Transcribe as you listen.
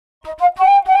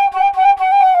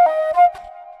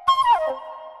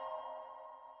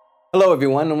Hello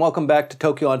everyone and welcome back to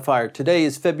Tokyo on Fire. Today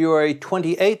is February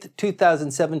 28th,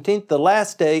 2017, the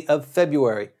last day of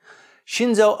February.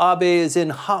 Shinzo Abe is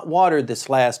in hot water this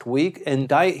last week. In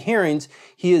Diet hearings,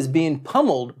 he is being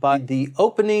pummeled by the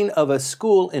opening of a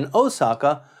school in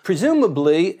Osaka,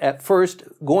 presumably at first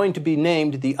going to be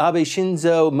named the Abe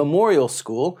Shinzo Memorial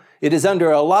School. It is under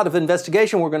a lot of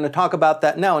investigation. We're going to talk about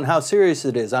that now and how serious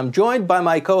it is. I'm joined by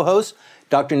my co-hosts,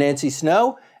 Dr. Nancy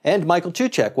Snow and Michael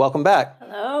Chuchek. Welcome back.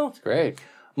 Hello. It's great.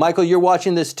 Michael, you're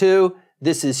watching this too.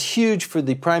 This is huge for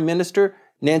the Prime Minister.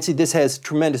 Nancy, this has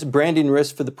tremendous branding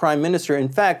risk for the Prime Minister. In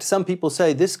fact, some people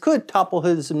say this could topple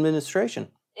his administration.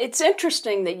 It's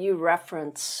interesting that you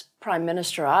reference Prime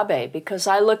Minister Abe because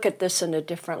I look at this in a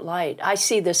different light. I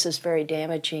see this as very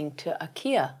damaging to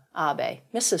Akiya Abe,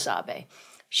 Mrs. Abe.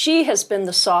 She has been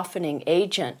the softening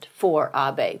agent for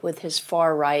Abe with his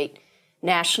far-right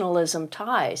nationalism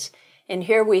ties. And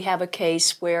here we have a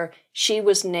case where she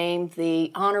was named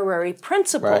the honorary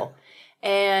principal. Right.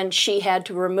 And she had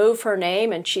to remove her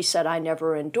name, and she said, I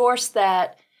never endorsed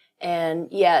that. And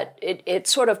yet it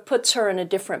sort of puts her in a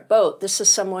different boat. This is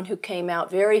someone who came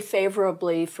out very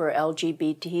favorably for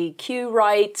LGBTQ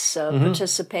rights,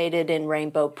 participated in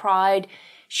Rainbow Pride.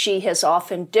 She has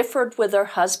often differed with her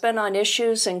husband on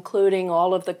issues, including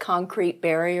all of the concrete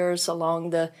barriers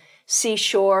along the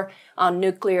seashore on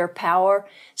nuclear power.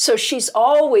 So she's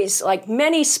always, like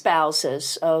many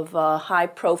spouses of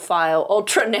high-profile,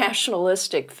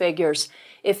 ultra-nationalistic figures,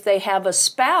 if they have a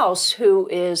spouse who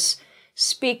is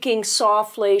speaking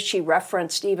softly, she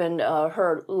referenced even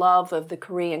her love of the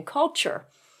Korean culture,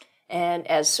 and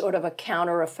as sort of a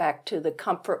counter effect to the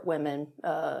comfort women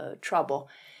trouble.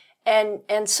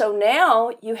 And so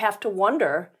now you have to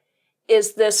wonder,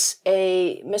 is this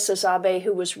a Mrs. Abe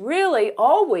who was really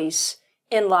always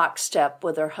in lockstep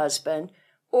with her husband,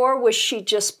 or was she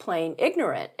just plain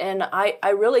ignorant? And I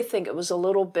really think it was a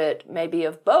little bit maybe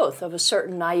of both, of a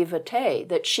certain naivete,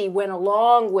 that she went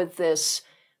along with this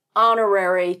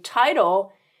honorary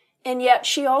title, and yet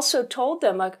she also told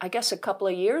them, I guess a couple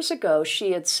of years ago,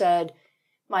 she had said,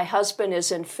 my husband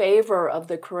is in favor of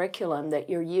the curriculum that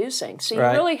you're using. So you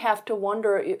really have to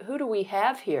wonder, who do we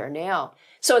have here now?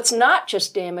 So it's not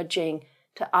just damaging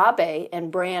to Abe and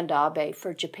brand Abe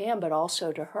for Japan, but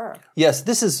also to her. Yes,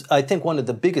 this is, I think, one of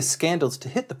the biggest scandals to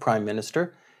hit the Prime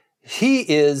Minister. He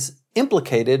is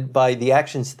implicated by the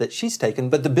actions that she's taken,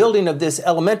 but the building of this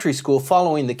elementary school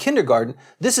following the kindergarten,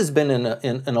 this has been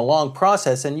in a long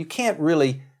process, and you can't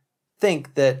really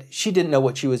think that she didn't know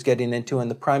what she was getting into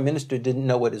and the Prime Minister didn't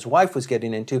know what his wife was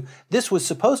getting into. This was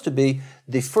supposed to be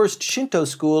the first Shinto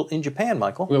school in Japan,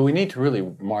 Michael. Well, we need to really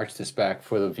march this back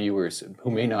for the viewers who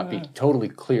may not be totally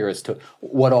clear as to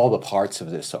what all the parts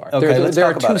of this are. Okay, there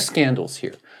are two scandals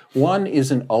here. One is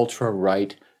an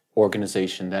ultra-right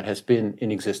organization that has been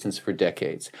in existence for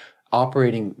decades,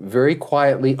 operating very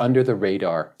quietly under the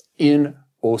radar in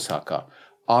Osaka,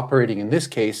 operating in this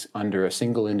case under a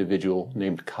single individual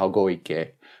named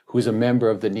Kagoike, who is a member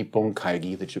of the Nippon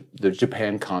Kaigi, the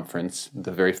Japan Conference,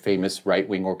 the very famous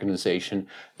right-wing organization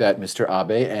that Mr.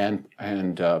 Abe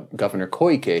and Governor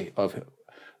Koike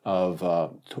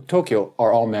of Tokyo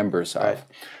are all members of. Right.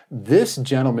 This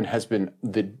gentleman has been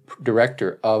the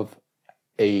director of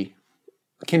a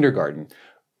kindergarten,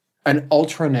 an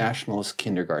ultra-nationalist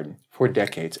kindergarten for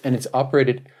decades, and it's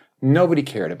operated. Nobody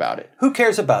cared about it. Who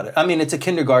cares about it? I mean, it's a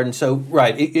kindergarten, so,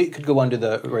 right, it could go under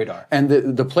the radar. And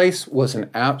the place was an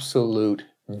absolute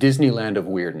Disneyland of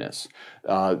weirdness,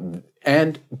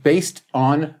 and based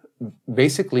on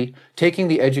basically taking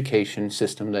the education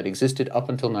system that existed up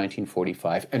until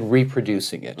 1945 and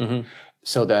reproducing it. Mm-hmm.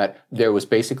 So that there was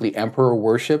basically emperor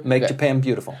worship. Make Japan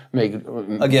beautiful.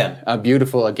 Again.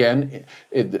 Beautiful again.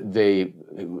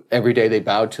 Every day they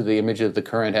bowed to the image of the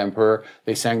current emperor.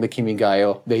 They sang the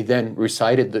Kimigayo. They then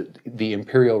recited the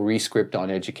imperial rescript on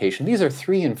education. These are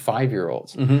 3- and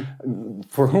 5-year-olds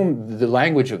for whom the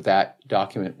language of that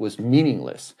document was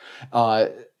meaningless.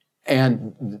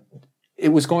 And it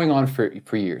was going on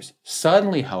for years.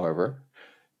 Suddenly, however,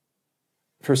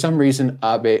 for some reason,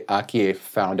 Abe Akiye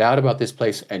found out about this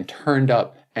place and turned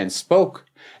up and spoke.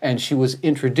 And she was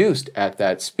introduced at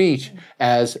that speech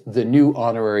as the new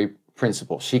honorary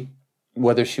principal.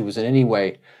 Whether she was in any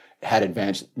way had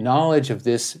advanced knowledge of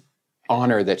this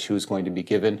honor that she was going to be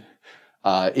given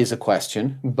is a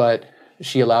question. But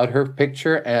she allowed her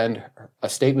picture and a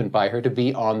statement by her to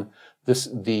be on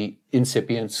the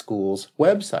incipient school's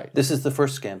website. This is the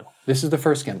first scandal. This is the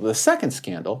first scandal. The second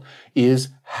scandal is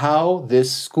how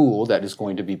this school that is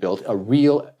going to be built, a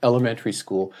real elementary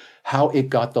school, how it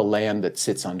got the land that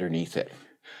sits underneath it.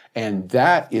 And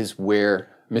that is where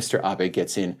Mr. Abe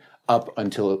gets in up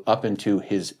into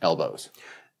his elbows.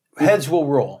 Heads will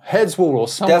roll. Heads will roll.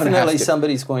 Someone Definitely has to,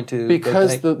 somebody's going to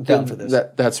because go down for this.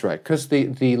 That's right. Because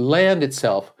the land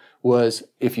itself was,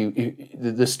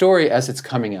 the story as it's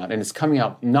coming out, and it's coming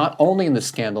out not only in the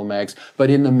scandal mags, but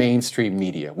in the mainstream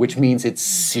media, which means it's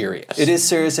serious. It is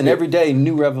serious, and every day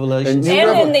new revelations.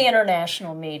 And in the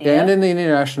international media. And in the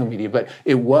international media. But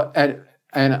it was,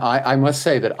 and I must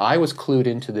say that I was clued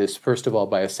into this, first of all,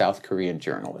 by a South Korean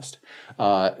journalist,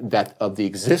 that of the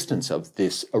existence of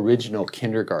this original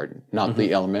kindergarten, not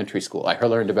the elementary school. I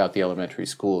learned about the elementary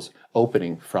schools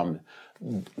opening from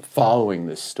following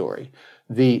this story.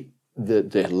 The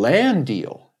land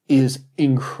deal is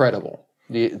incredible.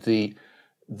 The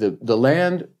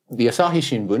land, the Asahi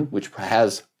Shimbun, which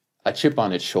has a chip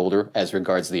on its shoulder as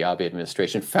regards the Abe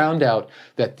administration, found out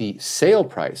that the sale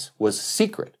price was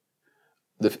secret.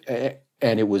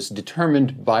 And it was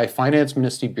determined by finance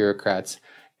ministry bureaucrats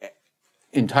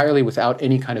entirely without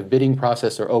any kind of bidding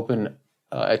process or open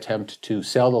attempt to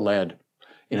sell the land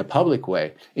in a public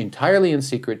way, entirely in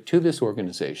secret to this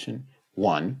organization.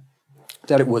 One,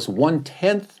 that it was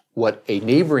 1/10 what a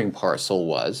neighboring parcel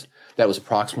was, that was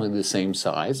approximately the same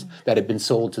size, that had been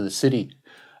sold to the city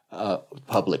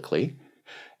publicly,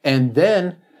 and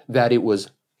then that it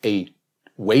was a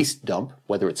waste dump,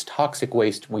 whether it's toxic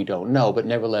waste, we don't know, but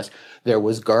nevertheless, there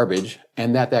was garbage,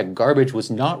 and that garbage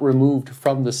was not removed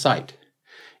from the site,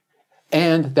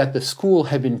 and that the school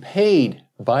had been paid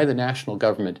by the national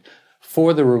government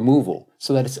for the removal,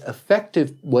 so that it's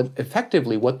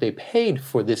effectively what they paid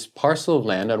for this parcel of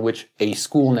land on which a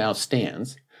school now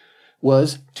stands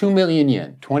was 2 million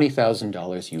yen,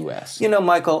 $20,000 US. You know,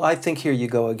 Michael, I think here you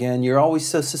go again. You're always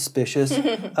so suspicious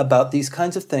about these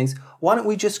kinds of things. Why don't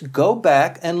we just go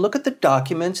back and look at the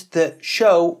documents that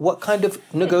show what kind of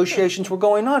negotiations were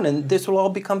going on, and this will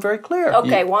all become very clear.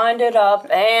 Okay, wind it up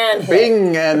and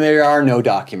Bing, and there are no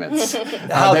documents.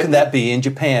 How can that be? In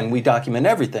Japan, we document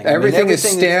everything. Everything is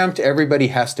stamped. Everybody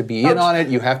has to be in on it.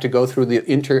 You have to go through the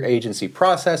interagency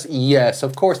process. Yes,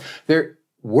 of course. There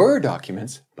were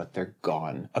documents, but they're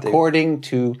gone. According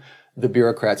to the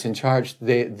bureaucrats in charge,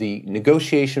 the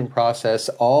negotiation process,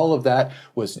 all of that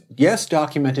was, yes,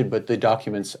 documented, but the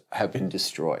documents have been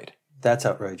destroyed. That's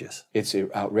outrageous. It's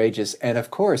outrageous. And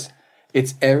of course,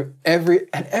 it's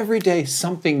every day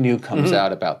something new comes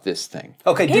out about this thing.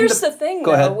 Okay, here's the thing,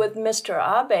 though, with Mr.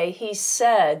 Abe. He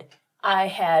said, I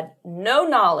had no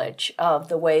knowledge of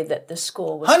the way that the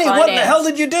school was financed. What the hell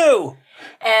did you do?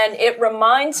 And it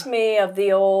reminds me of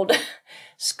the old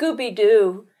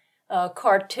Scooby-Doo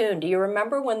cartoon. Do you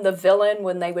remember when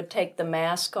they would take the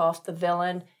mask off the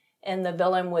villain, and the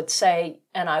villain would say,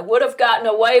 and I would have gotten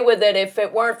away with it if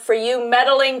it weren't for you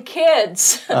meddling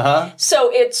kids. So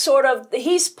it's sort of,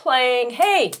 he's playing,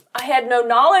 hey, I had no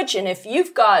knowledge, and if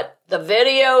you've got the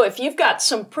video, if you've got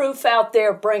some proof out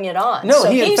there, bring it on. No, so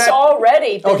he's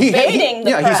already been baiting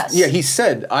the press. He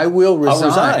said, I will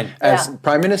resign as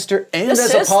prime minister and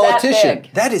as a politician.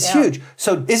 That is huge.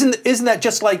 So isn't that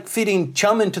just like feeding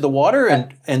chum into the water,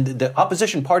 and the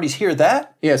opposition parties hear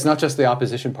that? Yeah, it's not just the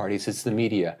opposition parties, it's the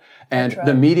media. And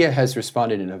the media has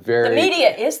responded in a very... The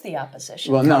media is the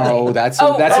opposition. Well, no, that's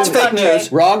fake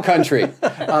news. Wrong country.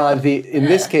 In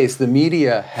this case, the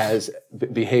media has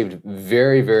behaved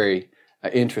very, very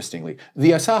interestingly.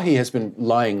 The Asahi has been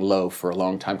lying low for a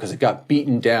long time because it got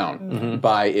beaten down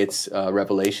by its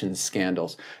revelations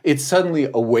scandals. It's suddenly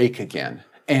awake again.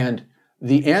 And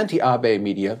the anti-Abe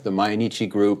media, the Mainichi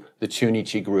Group, the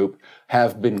Chunichi Group,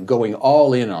 have been going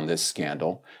all in on this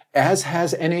scandal, as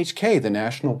has NHK, the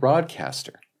national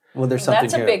broadcaster. Well, there's something here.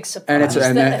 That's a big surprise.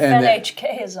 And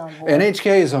NHK is on board. NHK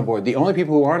is on board. The only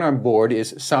people who aren't on board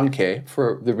is Sankei,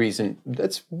 for the reason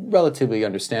that's relatively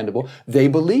understandable. They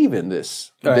believe in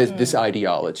this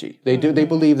ideology. They do. They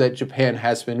believe that Japan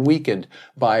has been weakened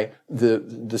by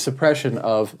the suppression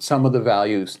of some of the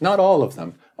values, not all of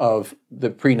them, of the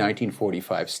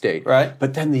pre-1945 state. Right.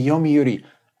 But then the Yomiuri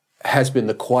has been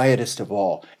the quietest of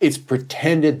all. It's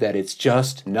pretended that it's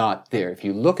just not there. If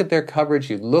you look at their coverage,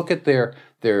 you look at their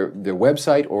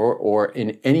website or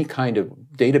in any kind of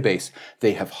database,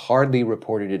 they have hardly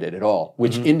reported it at all,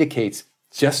 which indicates,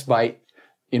 just by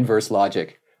inverse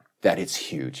logic, that it's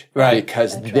huge. Right.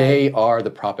 Because they are the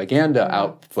propaganda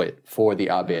outfit for the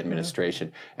Abe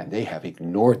administration, and they have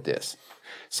ignored this.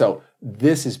 So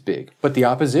this is big. But the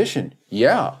opposition,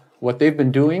 what they've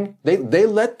been doing, they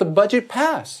let the budget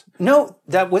pass. No,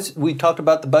 we talked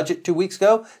about the budget 2 weeks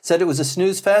ago, said it was a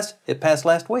snooze fest. It passed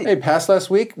last week. It passed last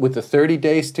week with the 30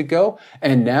 days to go,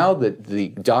 and now that the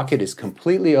docket is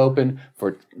completely open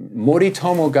for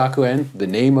Moritomo Gakuen, the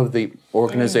name of the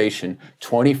organization,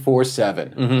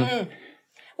 24/7.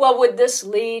 Well, would this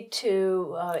lead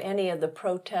to any of the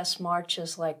protest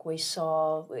marches like we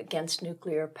saw against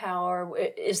nuclear power?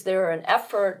 Is there an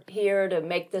effort here to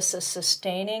make this a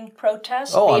sustaining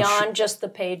protest beyond just the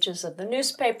pages of the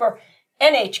newspaper?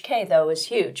 NHK, though, is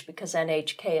huge because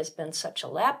NHK has been such a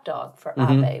lapdog for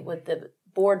Abe with the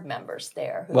board members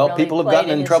there. Who really people have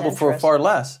gotten in trouble for far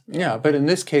less. Yeah, but in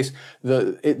this case,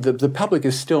 the public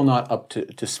is still not up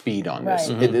to speed on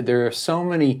this. Right. There are so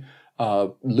many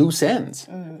loose ends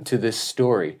to this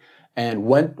story. And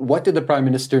what did the Prime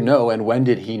Minister know and when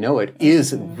did he know it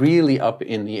is really up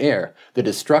in the air. The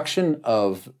destruction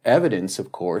of evidence,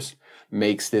 of course,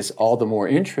 makes this all the more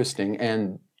interesting,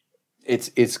 and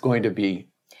it's going to be,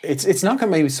 it's not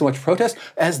going to be so much protest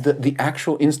as the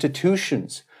actual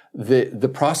institutions,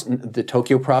 the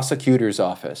Tokyo Prosecutor's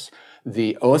Office,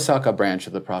 the Osaka branch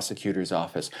of the prosecutor's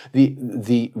office,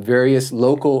 the various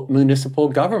local municipal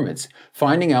governments,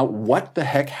 finding out what the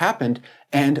heck happened.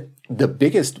 And the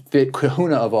biggest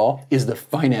kahuna of all is the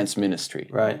finance ministry.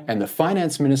 Right. And the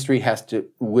finance ministry has to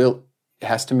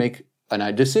make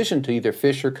a decision to either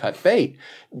fish or cut bait,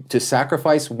 to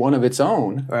sacrifice one of its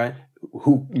own, right,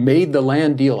 who made the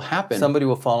land deal happen. Somebody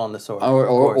will fall on the sword.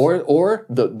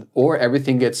 Or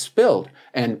everything gets spilled.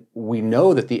 And we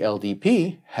know that the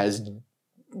LDP has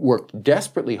worked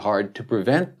desperately hard to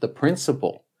prevent the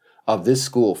principal of this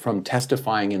school from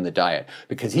testifying in the Diet,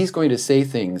 because he's going to say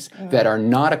things that are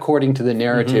not according to the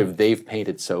narrative they've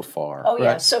painted so far. Oh,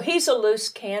 yeah. So he's a loose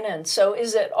cannon. So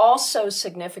is it also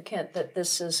significant that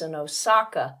this is an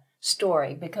Osaka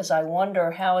story? Because I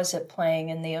wonder, how is it playing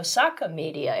in the Osaka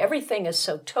media? Everything is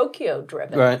so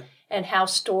Tokyo-driven. Right. And how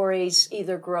stories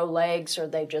either grow legs or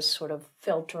they just sort of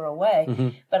filter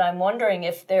away. But I'm wondering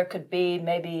if there could be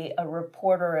maybe a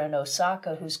reporter in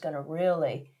Osaka who's going to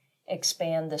really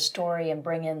expand the story and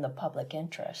bring in the public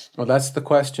interest. Well, that's the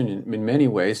question in many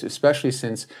ways, especially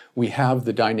since we have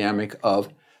the dynamic of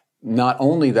not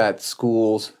only that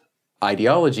school's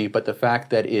ideology, but the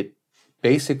fact that it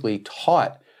basically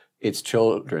taught its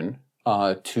children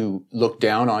to look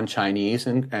down on Chinese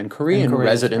and Korean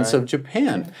residents of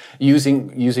Japan,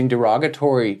 using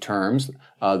derogatory terms,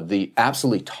 the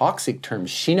absolutely toxic term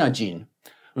Shinajin,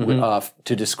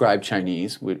 to describe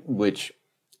Chinese, which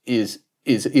is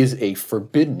a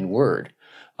forbidden word.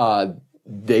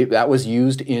 That was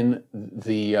used in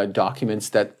the documents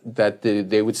that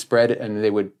they would spread and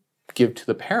they would give to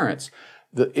the parents.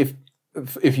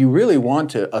 If you really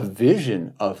want a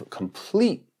vision of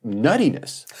complete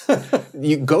nuttiness,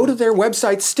 you go to their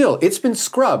website still. It's been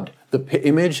scrubbed. The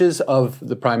images of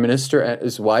the Prime Minister and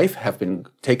his wife have been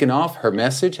taken off. Her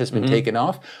message has been taken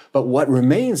off. But what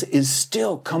remains is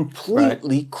still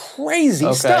completely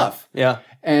crazy stuff. Yeah.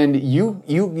 And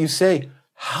you say,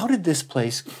 how did this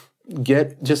place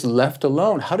get just left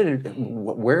alone?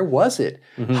 Where was it?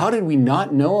 How did we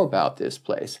not know about this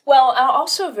place? Well,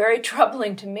 also very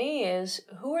troubling to me is,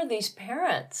 who are these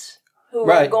parents who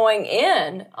are going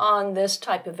in on this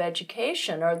type of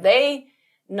education? Are they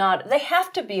not, they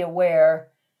have to be aware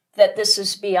that this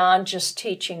is beyond just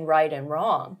teaching right and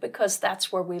wrong, because that's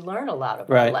where we learn a lot of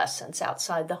our lessons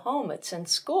outside the home. It's in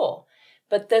school.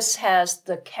 But this has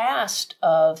the cast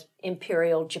of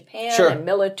Imperial Japan and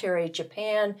military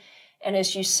Japan. And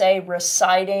as you say,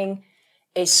 reciting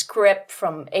a script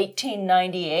from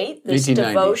 1898, this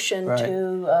devotion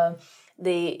to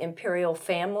the imperial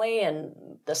family and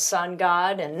the sun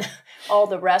god and all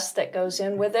the rest that goes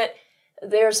in with it.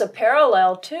 There's a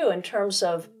parallel, too, in terms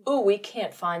of, we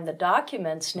can't find the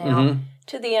documents now,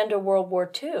 to the end of World War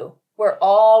II, where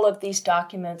all of these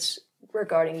documents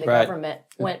regarding the government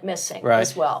went missing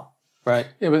as well. Right.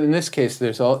 Yeah, but in this case,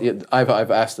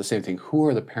 I've asked the same thing. Who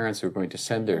are the parents who are going to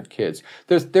send their kids?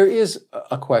 There is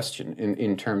a question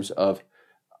in terms of,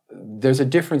 there's a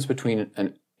difference between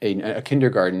a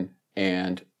kindergarten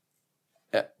and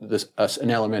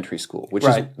an elementary school, which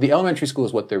is the elementary school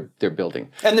is what they're building.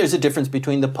 And there's a difference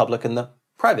between the public and the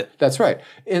private. That's right.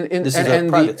 This is a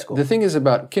private school. The thing is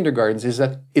about kindergartens is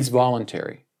that it's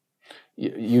voluntary.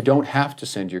 You don't have to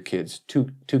send your kids to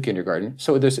kindergarten.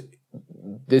 So this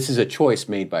is a choice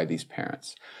made by these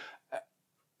parents.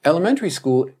 Elementary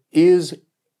school is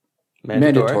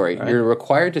mandatory. Right? You're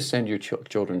required to send your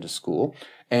children to school.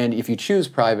 And if you choose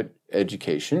private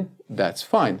education, that's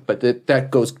fine. But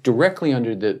that goes directly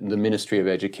under the Ministry of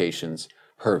Education's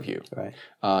her view. Right.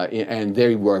 And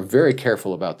they were very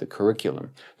careful about the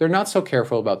curriculum. They're not so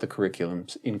careful about the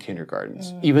curriculums in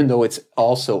kindergartens, even though it's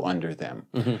also under them.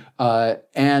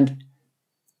 And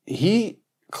he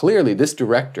clearly, this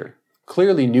director,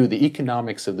 clearly knew the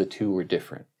economics of the two were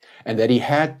different, and that he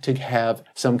had to have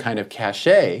some kind of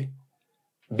cachet.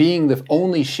 Being the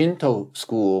only Shinto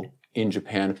school in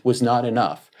Japan was not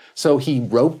enough. So he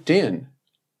roped in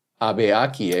Abe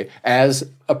Akie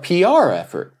as a PR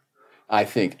effort, I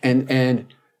think. And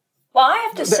well, I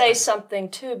have to say something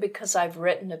too, because I've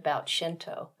written about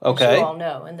Shinto, as Okay. you all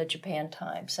know, in the Japan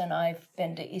Times, and I've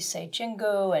been to Issei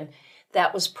Jingu, and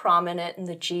that was prominent in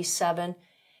the G7.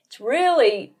 It's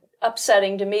really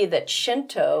upsetting to me that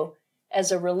Shinto,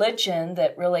 as a religion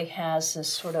that really has this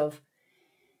sort of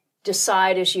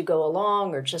decide as you go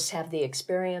along or just have the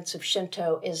experience of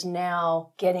Shinto, is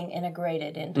now getting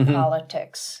integrated into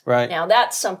politics. Right. Now,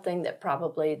 that's something that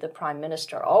probably the Prime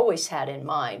Minister always had in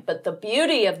mind. But the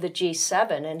beauty of the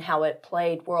G7 and how it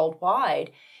played worldwide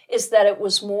is that it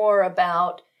was more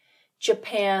about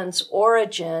Japan's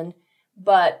origin,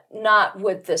 but not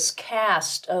with this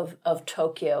cast of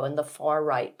Tokyo and the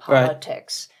far-right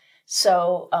politics.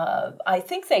 So I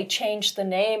think they changed the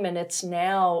name, and it's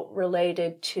now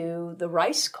related to the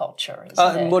rice culture,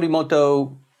 isn't it?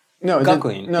 Morimoto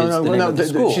Gakuin is the name of the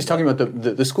school. She's talking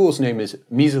about the school's name is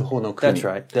Mizuho no Kuni. That's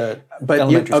right. The But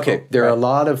elementary okay, school. there are a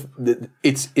lot of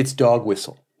it's dog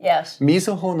whistle. Yes.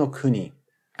 Mizuho no Kuni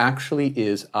actually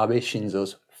is Abe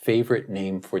Shinzo's favorite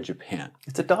name for Japan.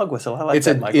 It's a dog whistle. I like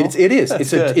that, Michael. It is.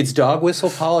 That's good. It's dog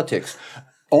whistle politics.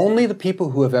 Only the people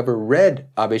who have ever read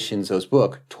Abe Shinzo's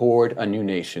book, Toward a New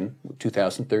Nation,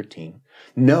 2013,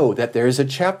 know that there is a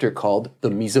chapter called the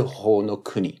Mizuho no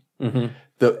Kuni.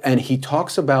 And he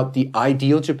talks about the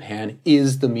ideal Japan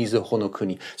is the Mizuho no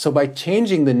Kuni. So by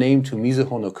changing the name to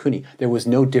Mizuho no Kuni, there was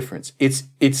no difference.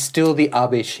 It's still the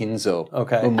Abe Shinzo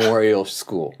Memorial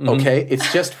School. Okay?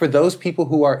 It's just for those people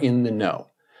who are in the know.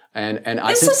 And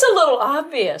I This think, is a little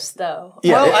obvious, though.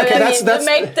 Yeah, well, okay, I that's- mean, to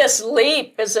make this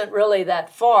leap isn't really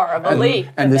that far of a leap.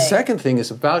 And to the make. second thing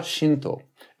is about Shinto.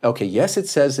 Okay, yes, it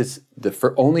says it's the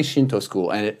only Shinto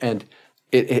school, and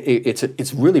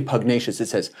it's really pugnacious. It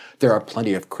says there are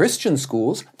plenty of Christian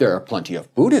schools, there are plenty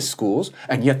of Buddhist schools,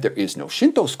 and yet there is no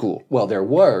Shinto school. Well, there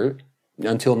were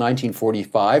until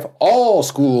 1945. All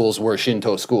schools were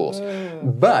Shinto schools,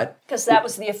 but Because that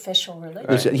was the official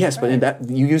religion. yes, but in that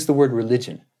you use the word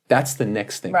religion. That's the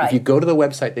next thing. Right. If you go to the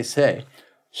website, they say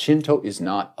Shinto is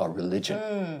not a religion.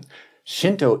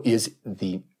 Shinto is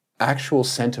the actual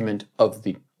sentiment of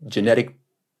the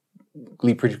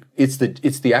it's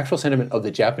the actual sentiment of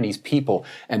the Japanese people,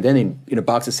 and then in a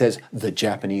box it says the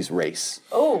Japanese race.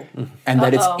 Oh. And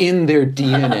that it's in their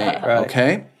DNA,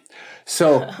 okay?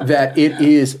 So that it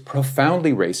is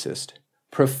profoundly racist,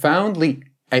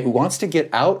 it wants to get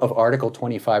out of Article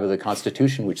 25 of the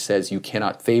Constitution, which says you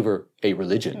cannot favor a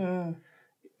religion.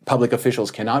 Public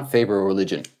officials cannot favor a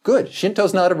religion. Good.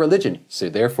 Shinto's not a religion, so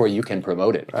therefore you can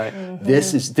promote it. Right.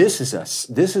 This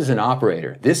is an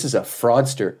operator. This is a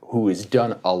fraudster who has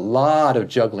done a lot of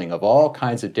juggling of all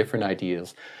kinds of different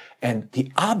ideas. And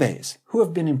the Abes, who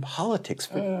have been in politics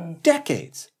for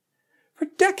decades,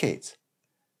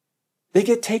 they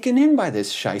get taken in by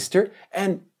this shyster,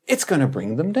 and it's going to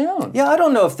bring them down. Yeah, I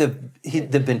don't know if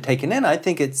they've been taken in. I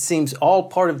think it seems all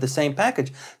part of the same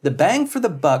package. The bang for the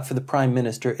buck for the prime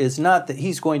minister is not that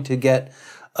he's going to get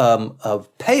a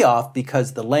payoff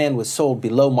because the land was sold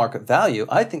below market value.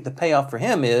 I think the payoff for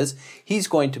him is he's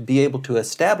going to be able to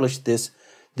establish this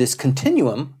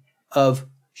continuum of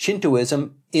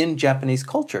Shintoism in Japanese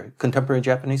culture, contemporary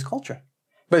Japanese culture.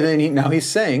 But then now he's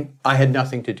saying, I had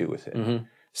nothing to do with it.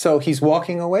 So he's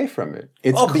walking away from it.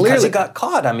 It's Because clearly it got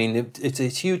caught. I mean, it's a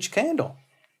huge scandal.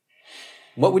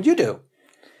 What would you do?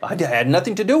 I had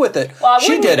nothing to do with it. Well, I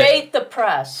She wouldn't did it. bait the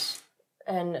press.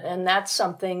 And that's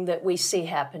something that we see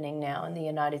happening now in the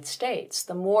United States.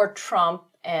 The more Trump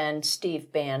and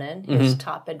Steve Bannon, his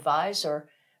top advisor,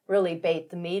 really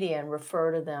bait the media and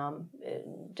refer to them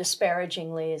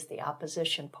disparagingly as the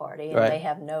opposition party, and they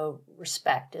have no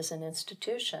respect as an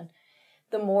institution,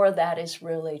 the more that is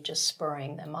really just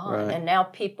spurring them on. And now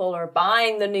people are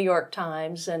buying the New York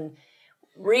Times and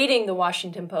reading the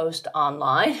Washington Post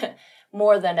online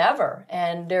more than ever.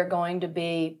 And they're going to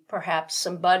be perhaps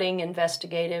some budding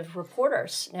investigative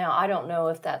reporters. Now, I don't know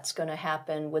if that's going to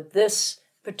happen with this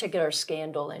particular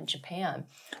scandal in Japan.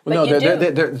 Well, but no,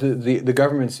 the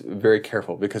government's very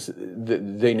careful because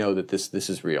they know that this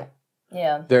is real.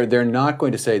 Yeah. They're not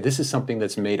going to say this is something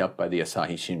that's made up by the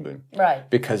Asahi Shimbun. Right.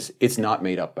 Because it's not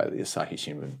made up by the Asahi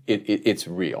Shimbun. It's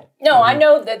real. No, I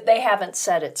know that they haven't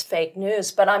said it's fake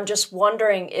news, but I'm just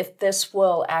wondering if this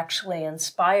will actually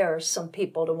inspire some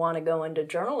people to want to go into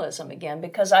journalism again,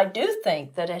 because I do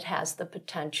think that it has the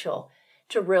potential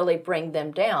to really bring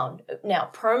them down. Now,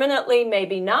 permanently,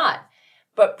 maybe not,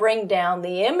 but bring down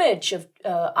the image of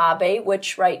Abe,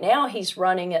 which right now he's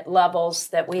running at levels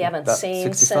that we haven't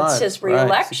seen since his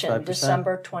reelection, right,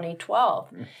 December 2012.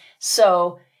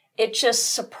 So it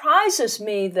just surprises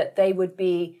me that they would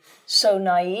be so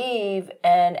naive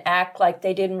and act like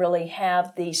they didn't really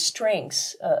have these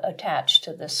strings attached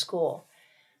to this school.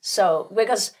 So,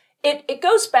 because it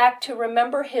goes back to,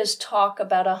 remember his talk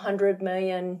about 100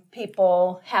 million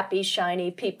people, happy,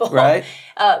 shiny people, right?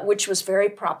 Which was very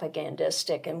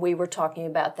propagandistic, and we were talking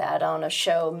about that on a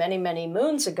show many, many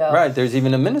moons ago. Right, there's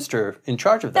even a minister in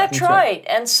charge of that. That's right,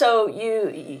 and so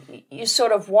you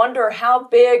sort of wonder how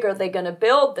big are they going to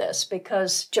build this,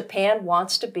 because Japan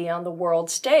wants to be on the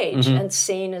world stage and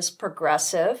seen as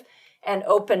progressive and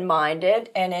open-minded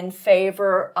and in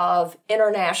favor of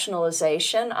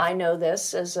internationalization. I know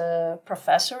this as a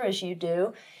professor, as you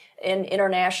do, in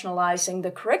internationalizing the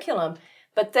curriculum.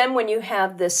 But then when you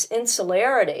have this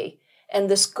insularity and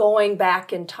this going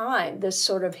back in time, this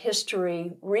sort of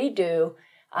history redo,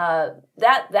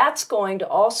 that's going to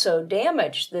also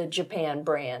damage the Japan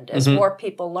brand as more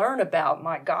people learn about,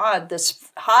 my God, this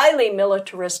highly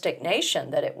militaristic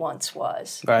nation that it once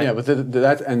was. Right. Yeah, but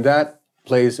that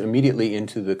plays immediately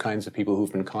into the kinds of people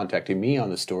who've been contacting me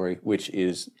on the story, which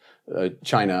is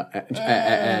China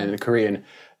and Korean.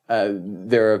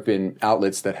 There have been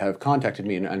outlets that have contacted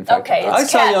me, and in fact, I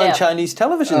saw you on Chinese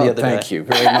television the other day. Thank you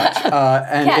very much.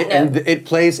 And it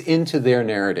plays into their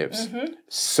narratives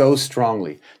so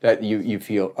strongly that you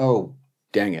feel, oh,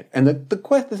 dang it. And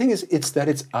the thing is, it's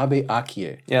Abe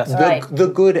Akie. Yes. The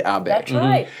good Abe. That's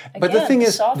right. Again, but the thing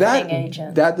is,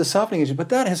 the softening agent, but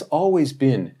that has always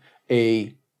been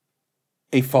a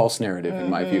false narrative in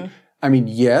my view. I mean,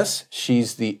 yes,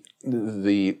 she's the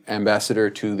ambassador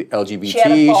to the LGBT. She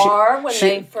had a bar when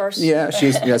they first. Yeah,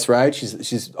 that's right.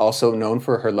 She's also known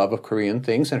for her love of Korean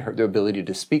things and the ability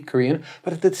to speak Korean.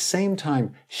 But at the same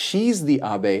time, she's the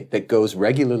Abe that goes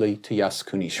regularly to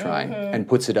Yasukuni Shrine and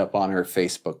puts it up on her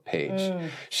Facebook page.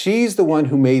 She's the one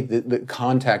who made the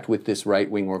contact with this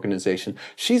right-wing organization.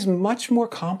 She's much more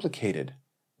complicated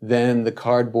than the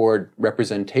cardboard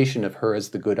representation of her as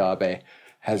the good Abe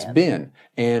has been.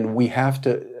 And we have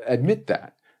to admit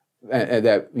that.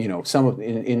 That,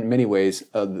 in many ways,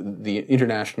 the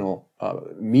international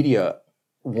media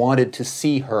wanted to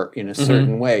see her in a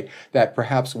certain way that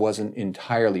perhaps wasn't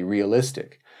entirely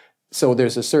realistic. So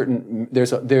there's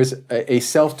a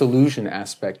self-delusion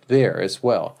aspect there as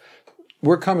well.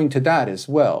 We're coming to that as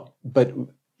well. But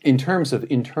in terms of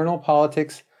internal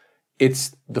politics,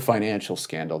 it's the financial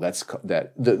scandal. The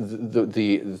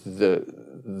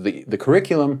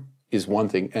curriculum is one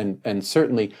thing, and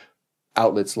certainly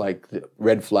outlets like the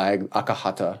Red Flag,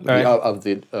 Akahata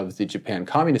of the Japan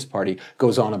Communist Party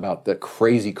goes on about the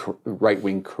crazy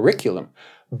right-wing curriculum.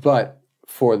 But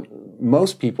for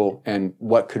most people, and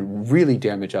what could really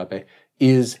damage Abe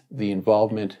is the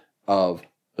involvement of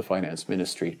the finance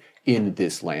ministry in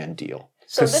this land deal.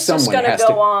 So this is going to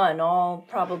go on all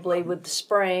probably with the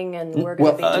spring, and we're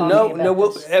going to be talking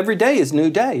about this. Every day is new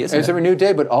day, isn't it? It's every new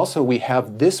day, but also we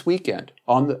have this weekend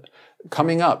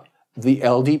coming up the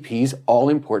LDP's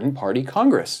all-important party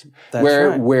Congress,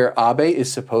 where Abe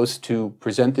is supposed to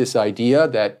present this idea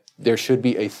that there should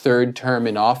be a third term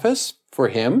in office for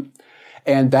him,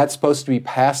 and that's supposed to be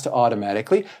passed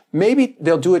automatically. Maybe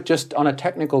they'll do it just on a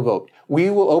technical vote. We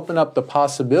will open up the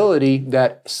possibility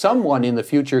that someone in the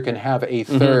future can have a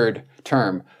third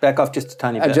term. Back off just a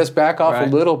tiny bit. Just back off a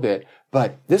little bit.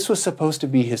 But this was supposed to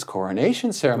be his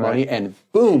coronation ceremony, and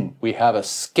boom, we have a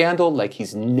scandal like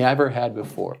he's never had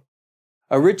before.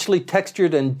 A richly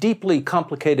textured and deeply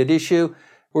complicated issue.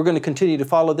 We're going to continue to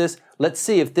follow this. Let's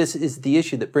see if this is the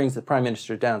issue that brings the Prime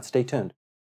Minister down. Stay tuned.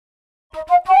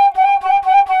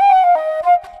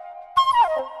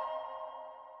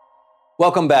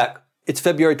 Welcome back. It's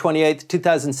February 28th,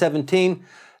 2017.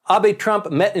 Abe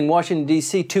Trump met in Washington,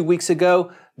 D.C. 2 weeks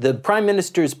ago. The Prime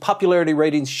Minister's popularity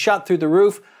ratings shot through the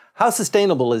roof. How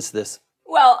sustainable is this?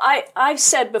 Well, I've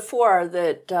said before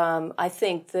that I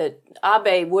think that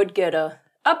Abe would get a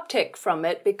uptick from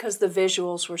it because the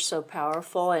visuals were so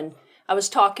powerful. And I was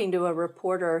talking to a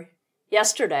reporter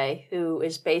yesterday who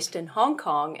is based in Hong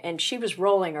Kong, and she was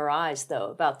rolling her eyes,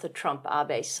 though, about the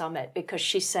Trump-Abe summit, because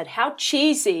she said, how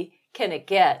cheesy can it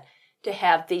get to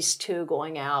have these two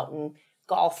going out and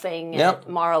golfing Yep. at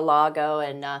Mar-a-Lago,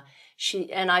 and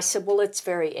I said, well, it's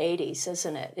very 80s,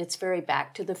 isn't it? It's very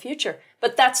Back to the Future.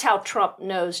 But that's how Trump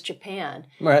knows Japan.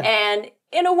 Right. And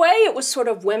in a way, it was sort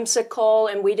of whimsical,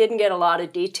 and we didn't get a lot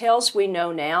of details. We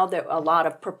know now that a lot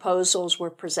of proposals were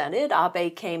presented.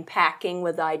 Abe came packing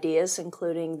with ideas,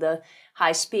 including the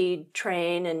high-speed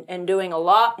train and doing a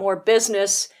lot more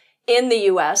business in the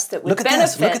U.S. that would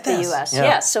benefit the U.S. Yeah,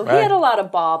 Yes, so right. he had a lot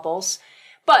of baubles.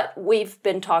 But we've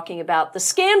been talking about the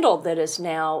scandal that is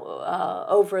now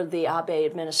over the Abe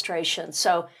administration.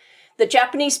 So the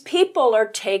Japanese people are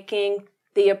taking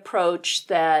the approach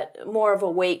that more of a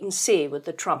wait and see with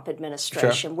the Trump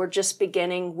administration. Sure. We're just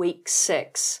beginning week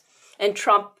 6. And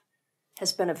Trump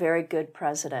has been a very good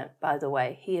president, by the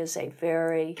way. He is a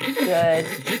very good,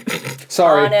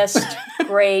 honest,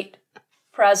 great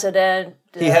president.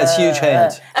 He has huge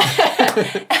hands.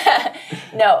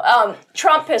 No,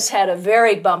 Trump has had a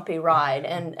very bumpy ride,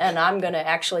 and I'm going to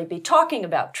actually be talking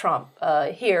about Trump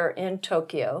here in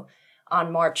Tokyo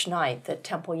on March 9th at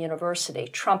Temple University,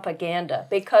 Trumpaganda,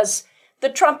 because the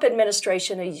Trump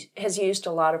administration has used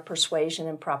a lot of persuasion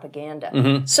and propaganda.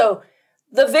 Mm-hmm. So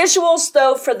the visuals,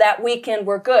 though, for that weekend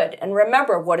were good. And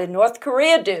remember, what did North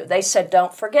Korea do? They said,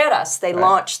 don't forget us. They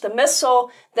launched the missile.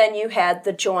 Then you had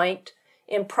the joint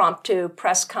impromptu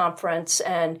press conference,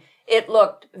 and it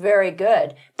looked very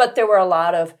good. But there were a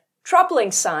lot of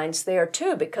troubling signs there,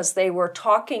 too, because they were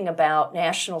talking about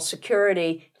national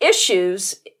security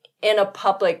issues in a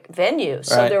public venue.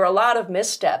 So there were a lot of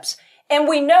missteps. And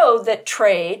we know that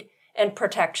trade and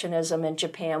protectionism in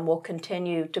Japan will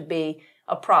continue to be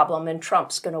a problem, and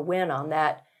Trump's going to win on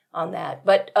that.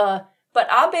 But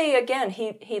Abe, again,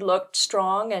 he looked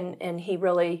strong, and he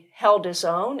really held his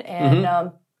own.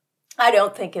 And I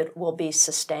don't think it will be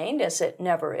sustained, as it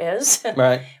never is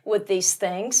with these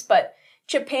things. But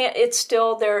Japan, it's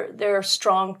still they're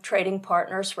strong trading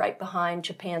partners right behind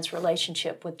Japan's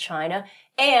relationship with China,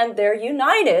 and they're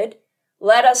united.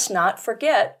 Let us not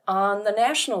forget on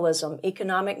the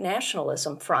economic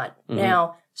nationalism front.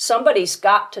 Now, somebody's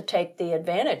got to take the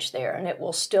advantage there, and it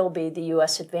will still be the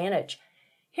U.S. advantage.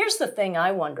 Here's the thing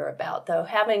I wonder about, though.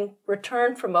 Having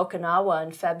returned from Okinawa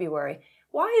in February,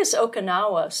 why is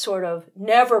Okinawa sort of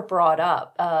never brought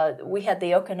up? We had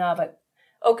the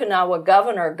Okinawa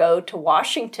governor go to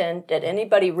Washington. Did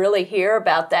anybody really hear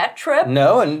about that trip?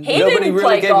 No, and he nobody didn't really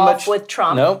play gave golf much with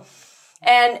Trump. No.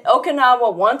 And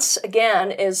Okinawa, once again,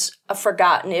 is a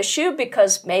forgotten issue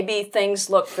because maybe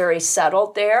things look very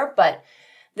settled there, but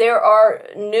there are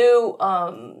new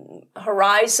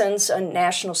horizons in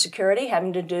national security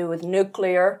having to do with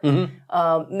nuclear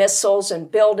missiles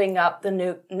and building up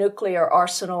the nuclear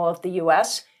arsenal of the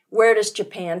U.S. Where does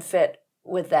Japan fit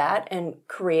with that, and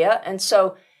Korea? And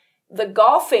so the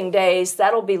golfing days,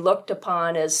 that'll be looked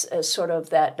upon as sort of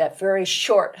that very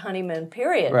short honeymoon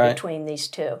period between these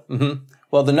two.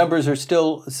 Well, the numbers are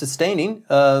still sustaining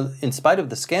in spite of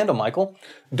the scandal, Michael.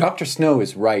 Dr. Snow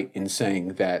is right in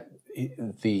saying that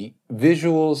the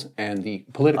visuals and the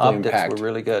political Optics impact were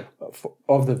really good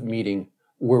of the meeting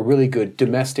were really good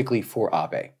domestically for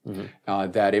Abe,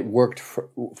 that it worked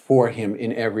for him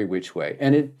in every which way.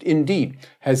 And it indeed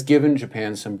has given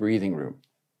Japan some breathing room,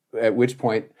 at which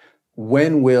point,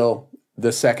 when will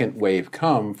the second wave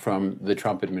come from the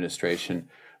Trump administration?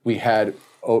 We had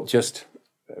just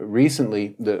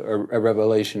recently a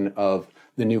revelation of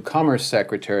the new Commerce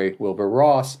Secretary, Wilbur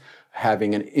Ross,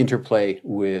 having an interplay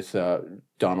with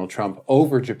Donald Trump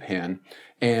over Japan.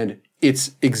 And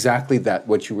it's exactly that,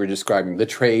 what you were describing, the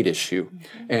trade issue,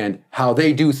 and how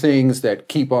they do things that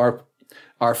keep our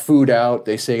food out.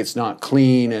 They say it's not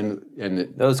clean,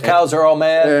 and those cows are all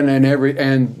mad.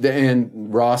 And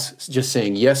Ross just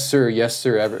saying yes sir,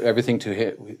 everything to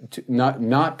hit,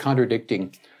 not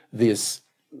contradicting this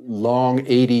long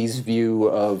 80s view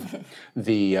of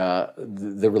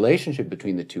the relationship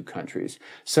between the two countries.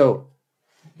 So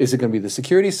is it going to be the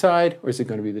security side, or is it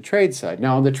going to be the trade side?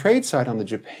 Now, on the trade side, on the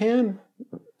Japan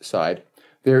side,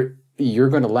 you're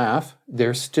going to laugh.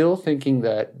 They're still thinking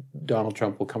that Donald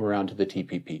Trump will come around to the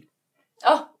TPP.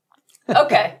 Oh,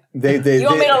 okay. You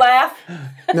want me to laugh?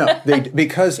 No,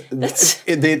 because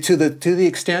to the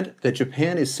extent that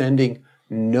Japan is sending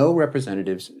no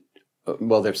representatives.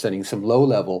 Well, they're sending some low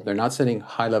level. They're not sending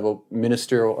high level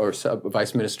ministerial or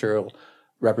vice ministerial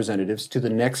representatives to the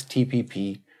next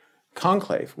TPP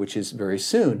conclave, which is very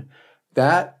soon.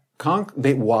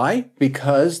 Why?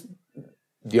 Because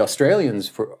the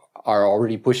Australians are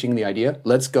already pushing the idea,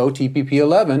 let's go TPP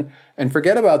 11 and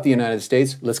forget about the United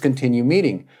States. Let's continue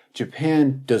meeting.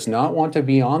 Japan does not want to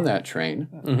be on that train,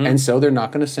 and so they're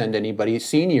not going to send anybody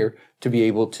senior to be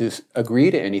able to agree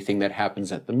to anything that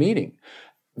happens at the meeting.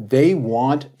 they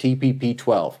want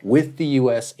TPP-12 with the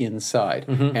U.S. inside.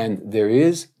 And there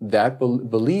is that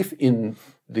belief in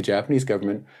the Japanese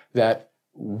government that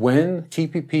when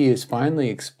TPP is finally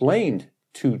explained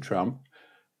to Trump,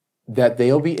 that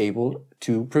they'll be able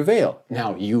to prevail.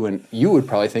 Now, you would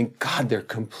probably think, God, they're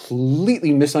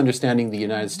completely misunderstanding the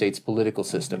United States political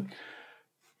system.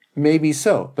 Maybe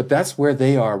so, but that's where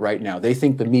they are right now. They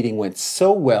think the meeting went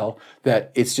so well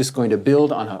that it's just going to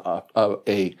build on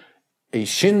a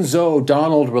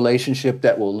Shinzo-Donald relationship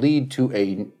that will lead to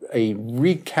a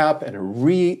recap and a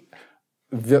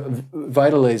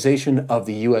revitalization of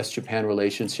the U.S.-Japan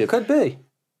relationship. Could be.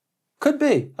 Could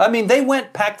be. I mean, they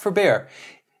went pack for bear.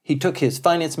 He took his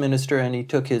finance minister and he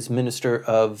took his minister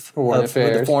of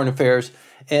foreign affairs,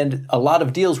 and a lot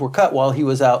of deals were cut while he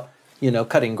was out,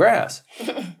 cutting grass.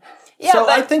 So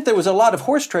I think there was a lot of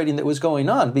horse trading that was going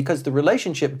on because the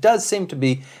relationship does seem to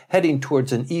be heading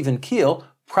towards an even keel,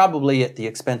 probably at the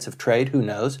expense of trade, who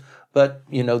knows. But,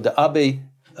 the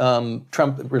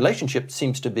Abe-Trump relationship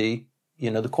seems to be,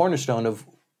 the cornerstone of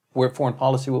where foreign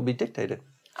policy will be dictated.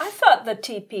 I thought the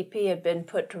TPP had been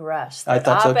put to rest. I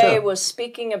thought so too. Abe was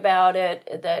speaking about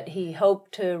it, that he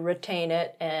hoped to retain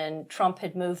it, and Trump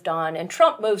had moved on. And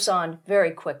Trump moves on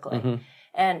very quickly.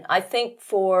 And I think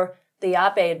for the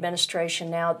Abe administration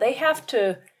now, they have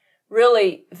to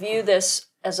really view this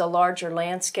as a larger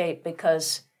landscape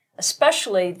because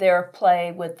especially their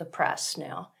play with the press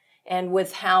now and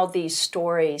with how these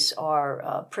stories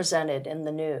are presented in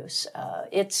the news.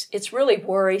 It's really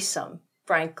worrisome,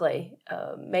 frankly.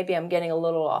 Maybe I'm getting a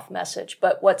little off message,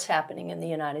 but what's happening in the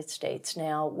United States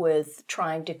now with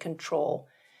trying to control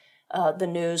the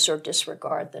news or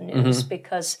disregard the news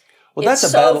because that's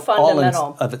it's a battle fundamental.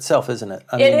 all of itself, isn't it?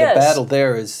 I mean, the battle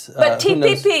there is. But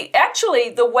TPP,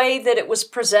 actually, the way that it was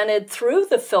presented through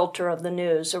the filter of the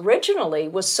news originally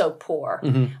was so poor.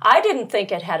 I didn't think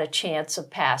it had a chance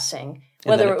of passing,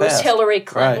 whether it was Hillary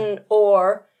Clinton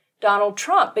or Donald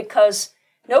Trump, because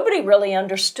nobody really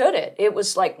understood it. It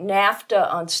was like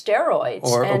NAFTA on steroids.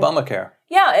 Or Obamacare.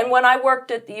 Yeah, and when I worked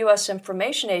at the U.S.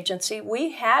 Information Agency,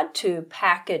 we had to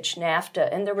package NAFTA,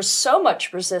 and there was so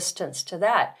much resistance to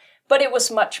that. But it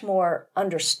was much more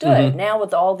understood. Now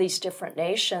with all these different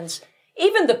nations,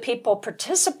 even the people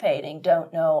participating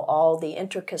don't know all the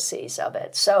intricacies of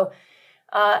it. So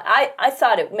I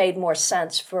thought it made more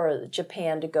sense for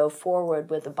Japan to go forward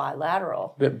with a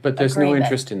bilateral But there's agreement. no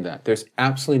interest in that. There's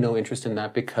absolutely no interest in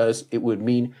that because it would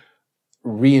mean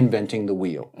reinventing the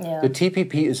wheel. Yeah. The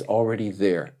TPP is already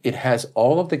there. It has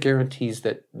all of the guarantees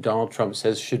that Donald Trump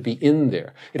says should be in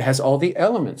there. It has all the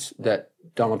elements that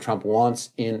Donald Trump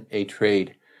wants in a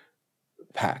trade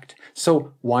pact.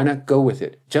 So why not go with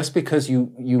it? Just because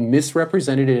you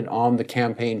misrepresented it on the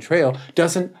campaign trail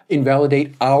doesn't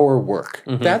invalidate our work.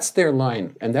 That's their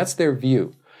line and that's their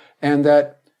view. And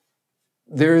that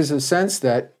there is a sense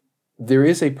that there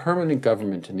is a permanent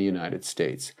government in the United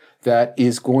States that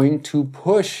is going to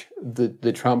push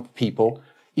the Trump people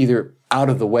either out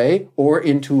of the way or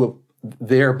into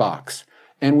their box.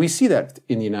 And we see that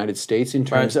in the United States in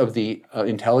terms of the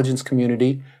intelligence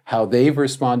community, how they've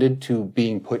responded to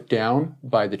being put down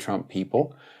by the Trump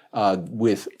people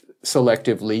with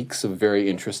selective leaks of very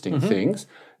interesting things.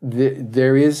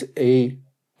 There is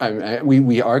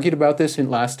we argued about this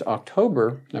in last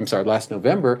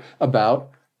November, about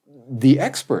the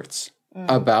experts,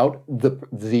 about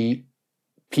the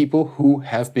people who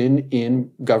have been in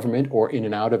government or in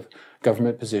and out of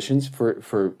government positions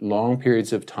for long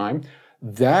periods of time.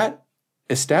 That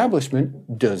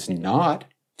establishment does not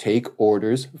take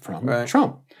orders from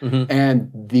Trump. And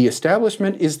the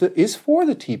establishment is for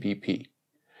the TPP.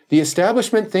 The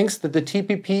establishment thinks that the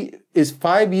TPP is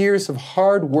 5 years of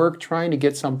hard work trying to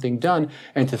get something done,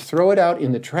 and to throw it out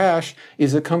in the trash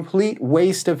is a complete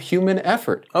waste of human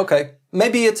effort. Okay.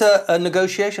 Maybe it's a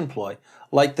negotiation ploy,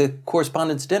 like the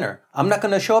correspondence dinner. I'm not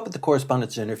going to show up at the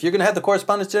correspondence dinner. If you're going to have the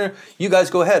correspondence dinner, you guys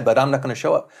go ahead, but I'm not going to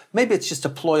show up. Maybe it's just a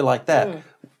ploy like that.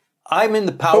 I'm in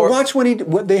the power. But watch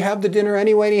when they have the dinner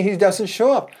anyway and he doesn't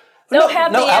show up. They'll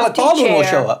have the Alec empty Baldwin chair. will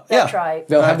show up. That's right.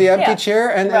 They'll have the empty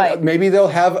chair, and maybe they'll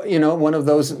have one of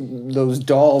those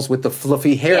dolls with the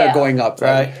fluffy hair going up.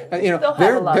 Right.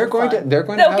 They're going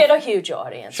to get a huge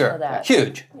audience for that.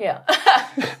 Huge. Yeah.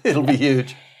 It'll be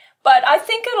huge. But I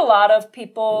think that a lot of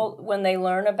people, when they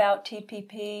learn about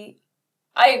TPP,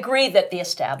 I agree that the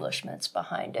establishment's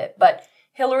behind it, but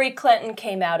Hillary Clinton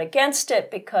came out against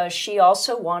it because she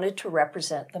also wanted to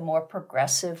represent the more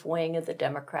progressive wing of the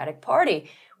Democratic Party,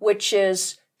 which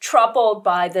is troubled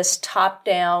by this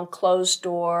top-down,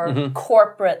 closed-door,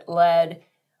 corporate-led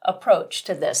approach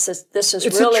to this. This is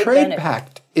it's really a trade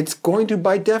pact. It's going to,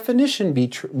 by definition, be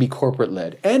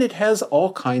corporate-led, and it has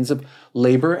all kinds of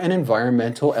labor and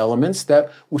environmental elements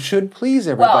that should please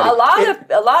everybody. Well,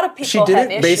 a lot of people she did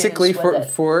have it issues basically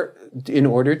with in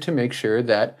order to make sure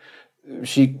that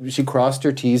she crossed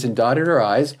her T's and dotted her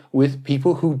I's with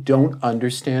people who don't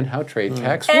understand how trade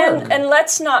pacts work. And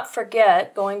let's not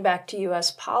forget, going back to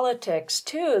U.S. politics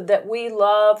too, that we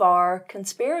love our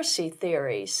conspiracy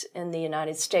theories in the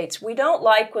United States. We don't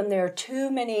like when there are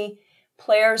too many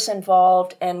players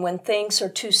involved and when things are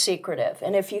too secretive.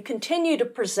 And if you continue to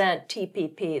present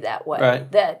TPP that way,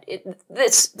 right. that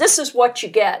this is what you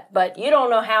get, but you don't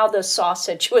know how the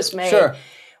sausage was made. Sure.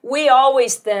 We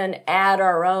always then add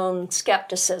our own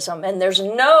skepticism, and there's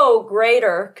no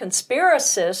greater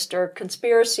conspiracist or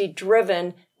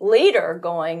conspiracy-driven leader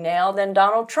going now than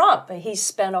Donald Trump. He's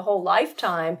spent a whole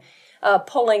lifetime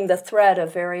pulling the thread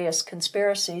of various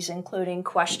conspiracies, including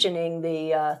questioning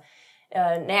the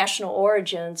national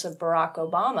origins of Barack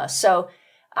Obama. So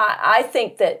I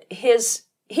think that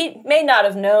he may not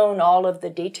have known all of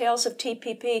the details of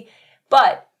TPP,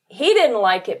 but he didn't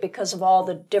like it because of all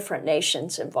the different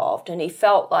nations involved. And he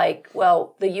felt like,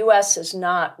 well, the U.S. is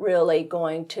not really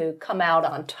going to come out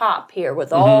on top here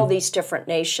with all these different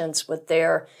nations with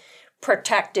their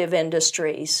protective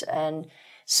industries. And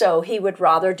so he would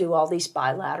rather do all these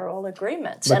bilateral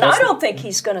agreements. But I don't think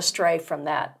he's going to stray from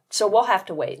that. So we'll have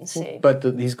to wait and see. But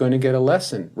he's going to get a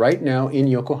lesson. Right now in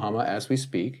Yokohama, as we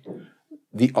speak,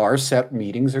 the RCEP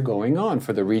meetings are going on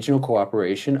for the regional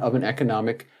cooperation of an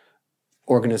economic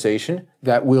organization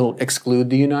that will exclude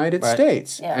the United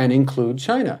States and include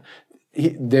China.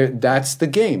 That's the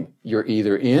game. You're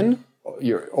either in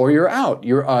or you're out.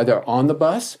 You're either on the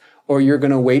bus or you're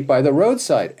going to wait by the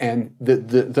roadside. And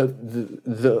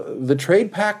the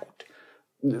trade pact,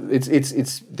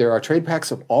 there are trade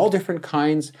pacts of all different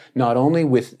kinds, not only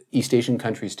with East Asian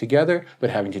countries together, but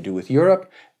having to do with Europe,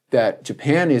 that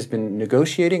Japan has been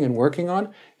negotiating and working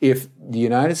on. If the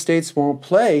United States won't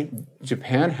play,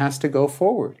 Japan has to go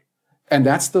forward. And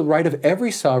that's the right of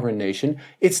every sovereign nation.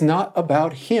 It's not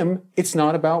about him. It's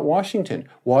not about Washington.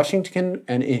 Washington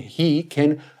and he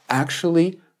can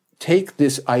actually take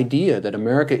this idea that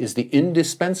America is the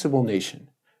indispensable nation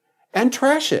and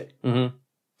trash it. Mm-hmm.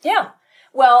 Yeah.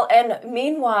 Well, and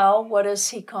meanwhile, what is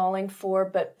he calling for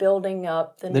but building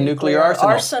up the nuclear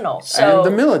arsenal? So and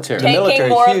the military. Taking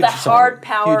more of the hard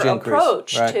power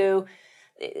approach to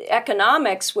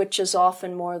economics, which is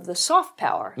often more of the soft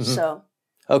power. Mm-hmm. So,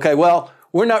 okay, well,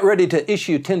 we're not ready to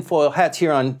issue tinfoil hats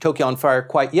here on Tokyo on Fire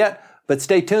quite yet, but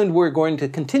stay tuned. We're going to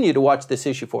continue to watch this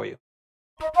issue for you.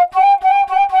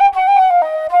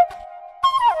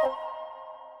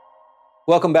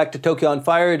 Welcome back to Tokyo on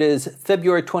Fire. It is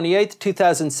February 28th,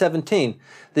 2017.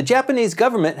 The Japanese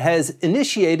government has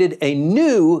initiated a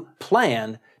new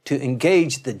plan to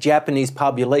engage the Japanese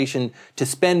population to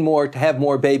spend more, to have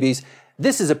more babies.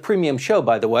 This is a premium show,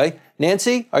 by the way.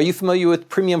 Nancy, are you familiar with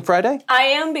Premium Friday? I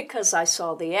am, because I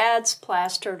saw the ads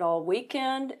plastered all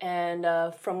weekend,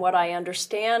 and from what I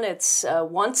understand, it's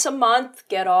once a month,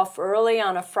 get off early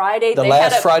on a Friday. The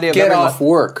last Friday of every month. Get off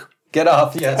work. Get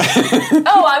off, yes.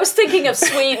 Oh, I was thinking of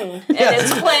Sweden, and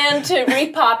it's planned to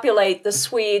repopulate the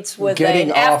Swedes with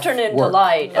an afternoon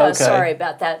delight. Okay. Sorry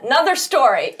about that. Another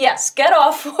story. Yes, get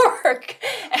off work.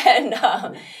 And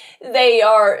they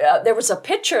are. There was a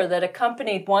picture that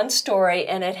accompanied one story,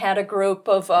 and it had a group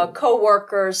of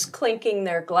co-workers clinking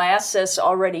their glasses,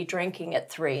 already drinking at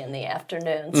 3 in the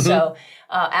afternoon. Mm-hmm. So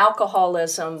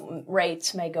alcoholism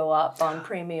rates may go up on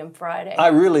Premium Friday. I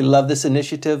really love this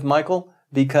initiative, Michael,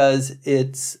 because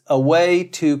it's a way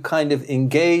to kind of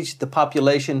engage the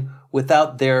population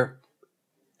without their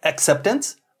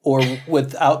acceptance or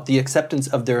without the acceptance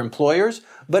of their employers,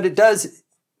 but it does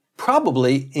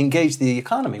probably engage the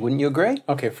economy. Wouldn't you agree?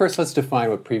 Okay, first let's define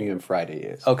what Premium Friday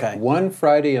is. Okay. One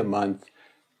Friday a month,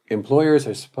 employers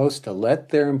are supposed to let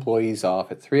their employees off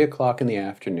at 3 o'clock in the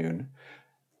afternoon,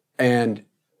 and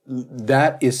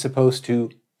that is supposed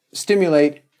to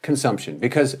stimulate consumption,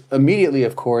 because immediately,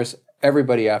 of course,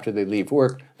 everybody, after they leave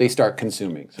work, they start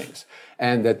consuming things.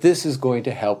 And that this is going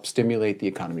to help stimulate the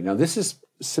economy. Now, this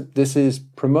is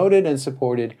promoted and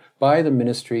supported by the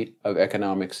Ministry of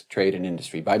Economics, Trade and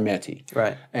Industry, by METI.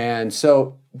 Right. And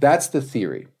so that's the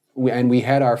theory. We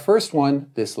had our first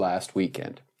one this last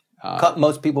weekend. Caught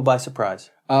most people by surprise.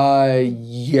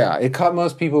 Yeah, it caught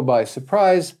most people by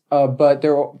surprise, but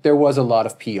there was a lot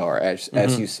of PR,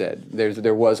 as you said.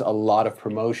 There was a lot of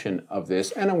promotion of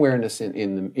this and awareness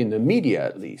in the media,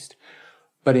 at least.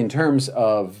 But in terms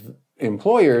of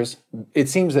employers, it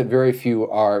seems that very few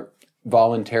are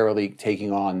voluntarily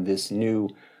taking on this new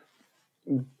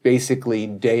basically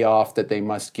day off that they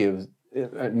must give,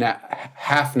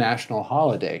 half national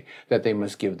holiday that they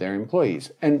must give their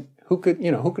employees. And who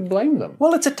could blame them?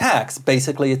 Well, it's a tax.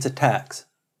 Basically, it's a tax.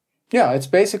 Yeah, it's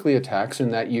basically a tax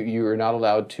in that you are not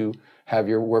allowed to have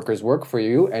your workers work for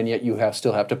you, and yet you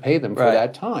still have to pay them for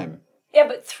that time. Yeah,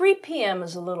 but 3 p.m.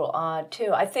 is a little odd,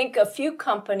 too. I think a few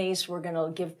companies were going to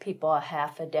give people a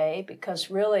half a day because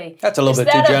really... That's a little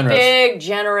bit too generous. Is that a big,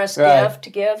 generous gift to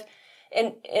give?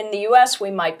 In the U.S.,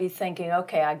 we might be thinking,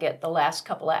 okay, I get the last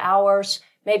couple of hours.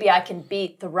 Maybe I can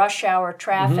beat the rush hour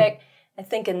traffic. I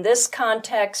think in this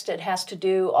context, it has to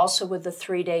do also with the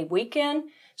 3-day weekend.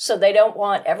 So they don't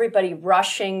want everybody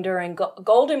rushing during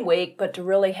Golden Week, but to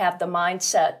really have the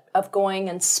mindset of going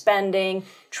and spending,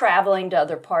 traveling to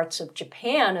other parts of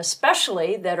Japan,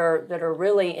 especially that are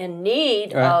really in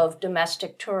need of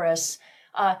domestic tourists.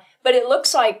 But it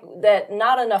looks like that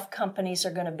not enough companies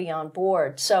are going to be on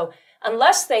board. So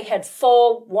unless they had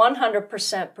full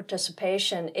 100%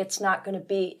 participation, it's not going to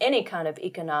be any kind of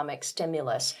economic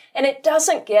stimulus. And it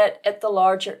doesn't get at the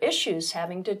larger issues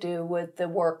having to do with the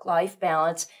work-life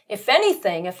balance. If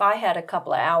anything, if I had a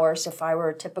couple of hours, if I were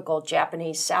a typical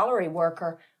Japanese salary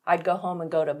worker, I'd go home and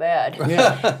go to bed.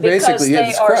 Yeah, because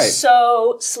they are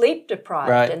so sleep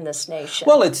deprived in this nation.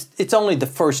 Well, it's only the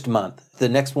first month. The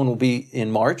next one will be in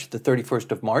March, the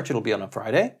 31st of March. It'll be on a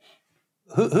Friday.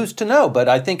 Who's to know? But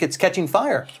I think it's catching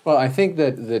fire. Well, I think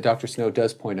that Dr. Snow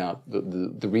does point out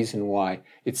the reason why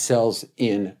it sells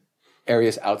in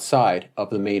areas outside of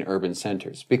the main urban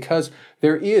centers. Because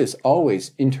there is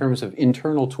always, in terms of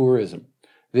internal tourism,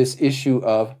 this issue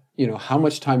of, how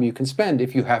much time you can spend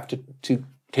if you have to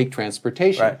take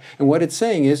transportation. Right. And what it's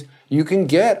saying is you can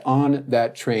get on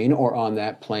that train or on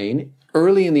that plane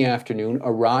early in the afternoon,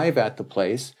 arrive at the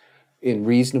place in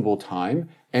reasonable time,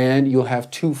 and you'll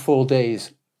have 2 full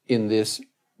days in this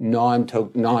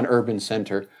non-urban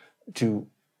center to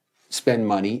spend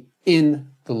money in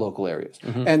the local areas.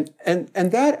 And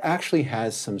that actually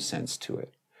has some sense to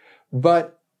it.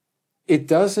 But it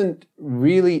doesn't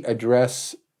really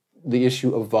address the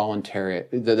issue of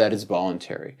that is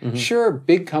voluntary. Sure,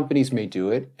 big companies may do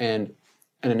it, and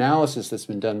an analysis that's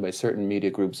been done by certain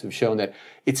media groups have shown that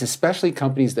it's especially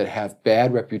companies that have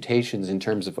bad reputations in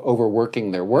terms of overworking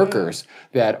their workers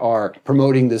that are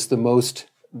promoting this the most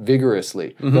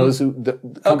vigorously. Those who...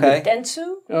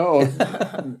 Dentsu? Oh.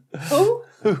 Who?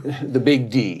 The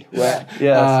big D. Right?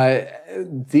 Yes.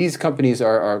 These companies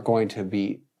are going to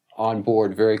be on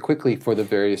board very quickly for PR.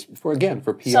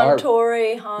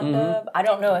 Suntory, Honda. I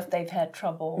don't know if they've had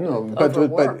trouble.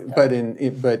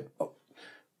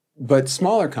 But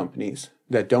smaller companies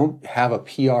that don't have a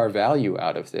PR value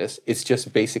out of this, it's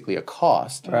just basically a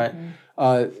cost. Right.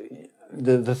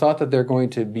 The thought that they're going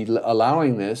to be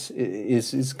allowing this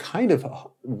is kind of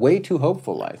way too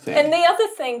hopeful, I think. And the other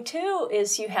thing, too,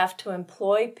 is you have to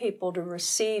employ people to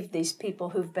receive these people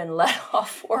who've been let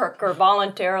off work or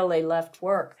voluntarily left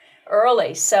work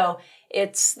early. So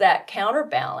it's that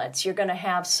counterbalance. You're going to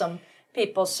have some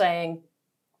people saying,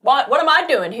 What am I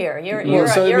doing here? You're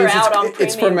out on premium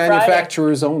It's for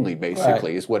manufacturers Friday. only,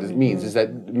 basically, is what it means. Is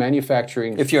that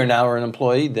manufacturing... If you're an hour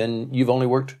employee, then you've only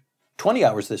worked 20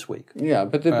 hours this week. Yeah,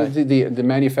 but the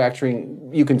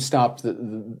manufacturing, you can stop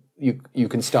you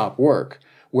can stop work.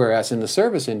 Whereas in the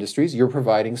service industries, you're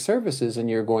providing services and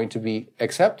you're going to be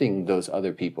accepting those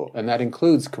other people. And that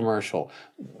includes commercial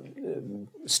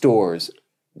stores,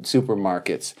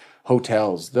 supermarkets,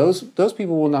 hotels. Those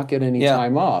people will not get any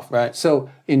time off. Right. So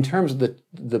in terms of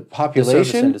the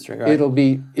population, industry, right. it'll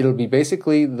be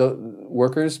basically the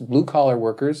workers, blue collar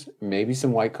workers, maybe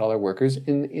some white collar workers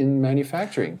in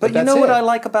manufacturing. But you know what I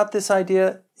like about this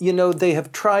idea? They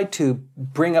have tried to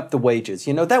bring up the wages.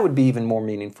 That would be even more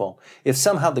meaningful if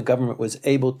somehow the government was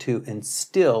able to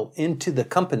instill into the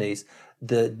companies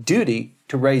the duty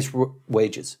to raise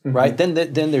wages, right? Then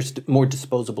there's more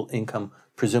disposable income,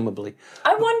 presumably.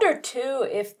 I wonder, too,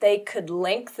 if they could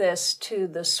link this to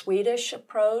the Swedish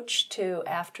approach to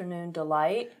afternoon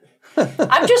delight.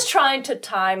 I'm just trying to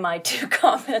tie my two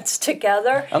comments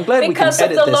together. I'm glad we can edit this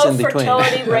in between. Because of the low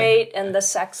fertility rate and the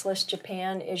sexless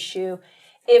Japan issue,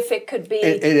 if it could be...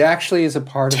 It actually is a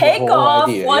part of the whole idea. Take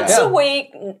off once a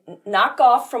week, knock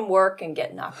off from work, and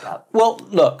get knocked up. Well,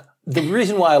 look, the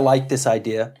reason why I like this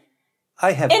idea,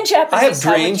 I have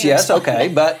dreams, yes, okay,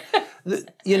 but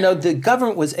the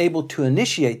government was able to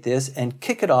initiate this and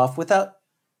kick it off without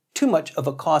too much of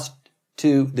a cost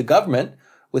to the government,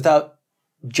 without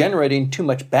generating too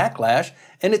much backlash.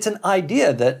 And it's an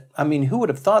idea that, who would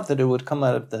have thought that it would come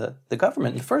out of the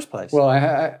government in the first place? Well,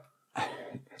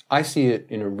 I see it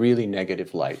in a really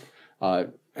negative light.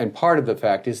 and part of the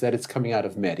fact is that it's coming out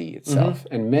of METI itself.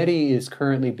 And METI is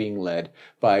currently being led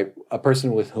by a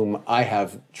person with whom I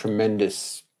have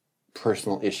tremendous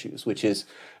personal issues, which is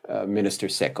Minister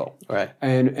Seco. Right.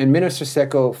 And Minister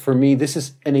Seco, for me, this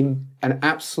is an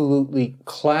absolutely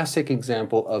classic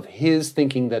example of his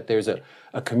thinking that there's a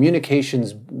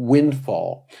communications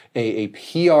windfall, a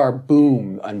PR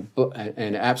boom,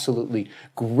 an absolutely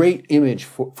great image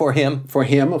For him. for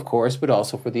him, of course, but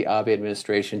also for the Abe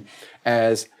administration,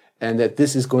 and that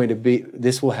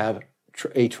this will have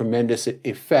a tremendous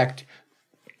effect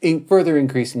in further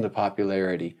increasing the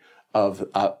popularity of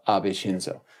Abe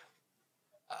Shinzo.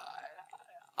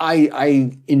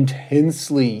 I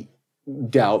intensely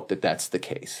doubt that that's the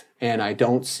case, and I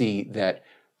don't see that.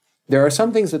 There are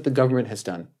some things that the government has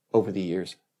done over the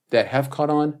years that have caught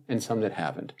on, and some that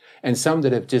haven't, and some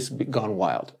that have just gone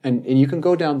wild. And you can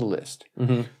go down the list.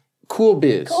 Cool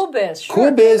Biz. Cool Biz, sure.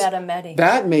 Cool Biz, Came out of METI.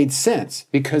 that made sense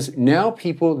because now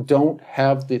people don't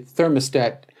have the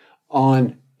thermostat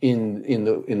on in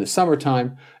the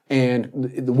summertime, and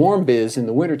the Warm Biz in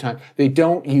the wintertime, they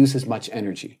don't use as much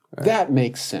energy. Right. That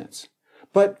makes sense.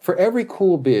 But for every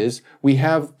Cool Biz, we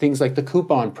have things like the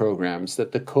coupon programs,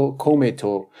 that the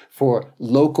Kometo for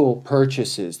local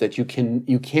purchases that you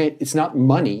can't, it's not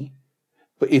money,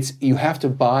 but you have to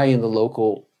buy in the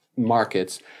local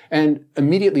markets. And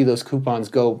immediately those coupons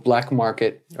go black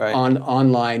market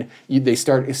online. They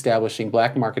start establishing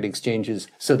black market exchanges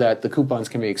so that the coupons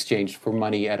can be exchanged for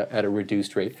money at a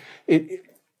reduced rate.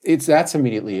 That's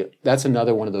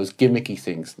another one of those gimmicky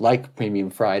things, like Premium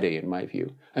Friday, in my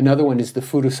view. Another one is the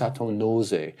Furusato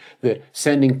Noze, the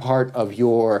sending part of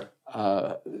your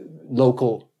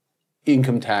local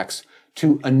income tax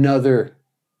to another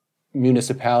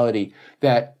municipality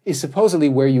that is supposedly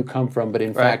where you come from, but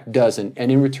in fact doesn't.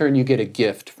 And in return, you get a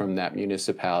gift from that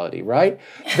municipality, right?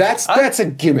 That's a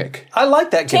gimmick. I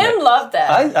like that gimmick. Tim loved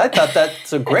that. I thought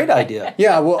that's a great idea.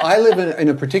 Yeah, well, I live in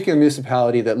a particular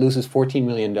municipality that loses $14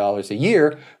 million a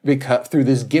year through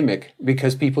this gimmick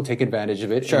because people take advantage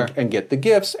of it and get the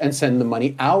gifts and send the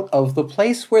money out of the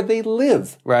place where they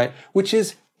live. Right. Which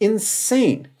is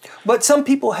insane. But some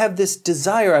people have this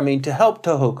desire, to help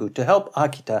Tohoku, to help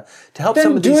Akita, to help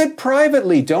some of these... Then do it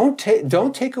privately. Don't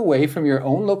take away from your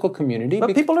own local community.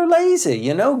 But people are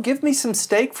lazy, Give me some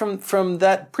steak from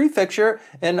that prefecture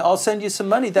and I'll send you some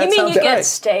money. That you mean sounds you great. get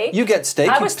steak? You get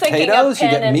steak, I you was get thinking potatoes, of you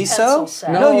pen get and miso. pencil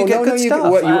set. No, you get good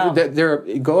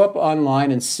stuff. Go up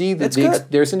online and see that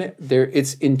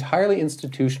it's entirely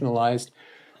institutionalized.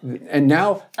 And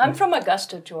now I'm from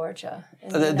Augusta, Georgia.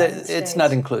 It's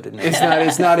not included.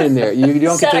 It's not in there. You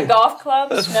don't Set get of golf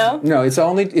clubs. No. No,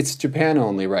 it's Japan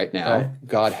only right now. Right.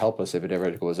 God help us if it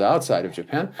ever goes outside of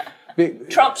Japan.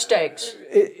 Trump steaks.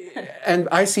 And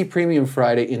I see Premium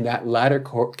Friday in that latter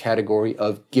category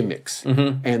of gimmicks,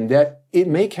 and that it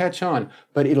may catch on,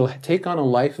 but it'll take on a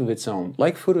life of its own,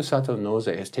 like Furusato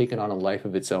Noze has taken on a life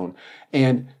of its own,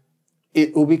 and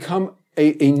it will become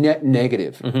a net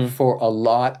negative for a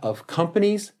lot of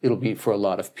companies. It'll be for a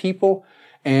lot of people,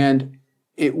 and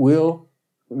it will.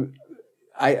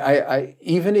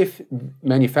 Even if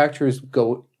manufacturers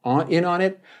go in on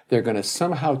it, they're going to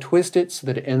somehow twist it so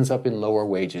that it ends up in lower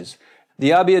wages.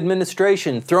 The Abe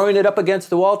administration throwing it up against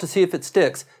the wall to see if it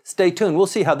sticks. Stay tuned. We'll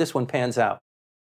see how this one pans out.